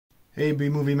Hey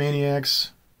B-Movie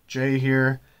Maniacs, Jay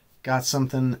here. Got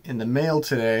something in the mail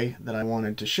today that I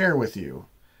wanted to share with you.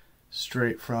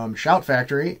 Straight from Shout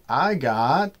Factory, I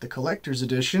got the collector's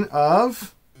edition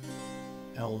of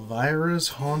Elvira's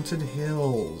Haunted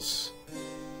Hills.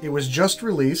 It was just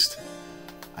released.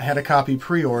 I had a copy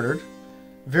pre-ordered.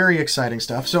 Very exciting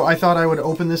stuff. So I thought I would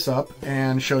open this up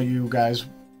and show you guys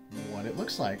what it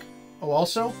looks like. Oh,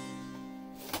 also,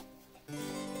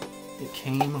 it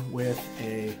came with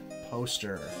a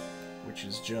poster, which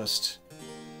is just,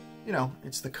 you know,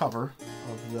 it's the cover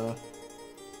of the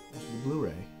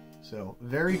Blu-ray. So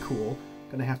very cool.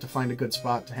 Gonna have to find a good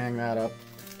spot to hang that up.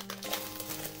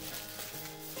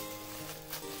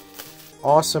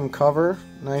 Awesome cover,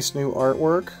 nice new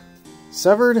artwork.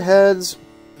 Severed Heads,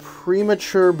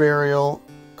 Premature Burial,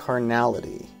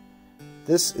 Carnality.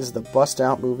 This is the Bust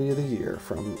Out Movie of the Year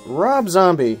from Rob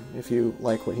Zombie, if you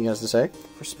like what he has to say.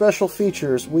 For special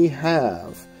features, we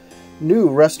have new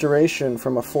restoration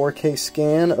from a 4K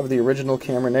scan of the original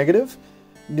camera negative,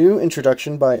 new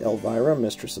introduction by Elvira,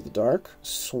 Mistress of the Dark,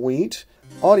 sweet,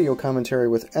 audio commentary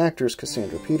with actors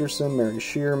Cassandra Peterson, Mary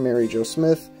Scheer, Mary Jo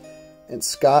Smith, and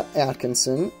Scott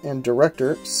Atkinson, and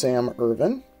director Sam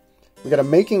Irvin. We got a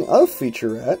making of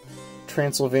featurette,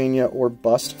 Transylvania or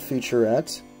Bust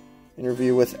featurette,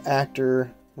 interview with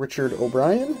actor Richard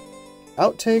O'Brien,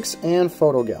 outtakes, and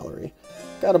photo gallery.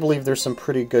 Gotta believe there's some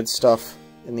pretty good stuff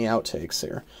in the outtakes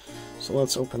here. So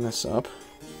let's open this up.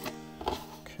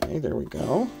 Okay, there we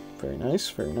go. Very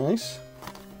nice, very nice.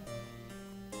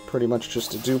 Pretty much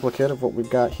just a duplicate of what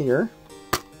we've got here.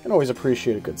 Can always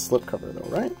appreciate a good slipcover though,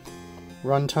 right?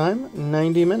 Runtime,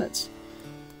 90 minutes.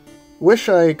 Wish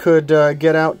I could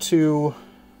get out to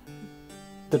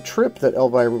the trip that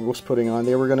Elvira was putting on.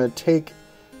 They were going to take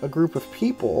a group of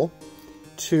people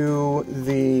to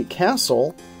the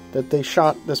castle that they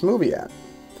shot this movie at,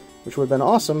 which would have been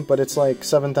awesome, but it's like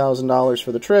 $7,000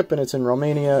 for the trip, and it's in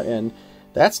Romania, and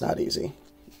that's not easy.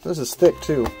 This is thick,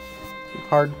 too.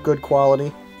 Hard, good quality.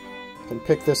 You can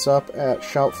pick this up at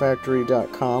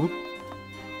shoutfactory.com.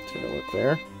 Take a look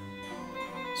there.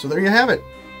 So there you have it.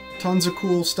 Tons of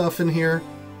cool stuff in here.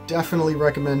 Definitely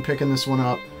recommend picking this one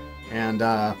up, and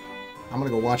I'm going to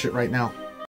go watch it right now.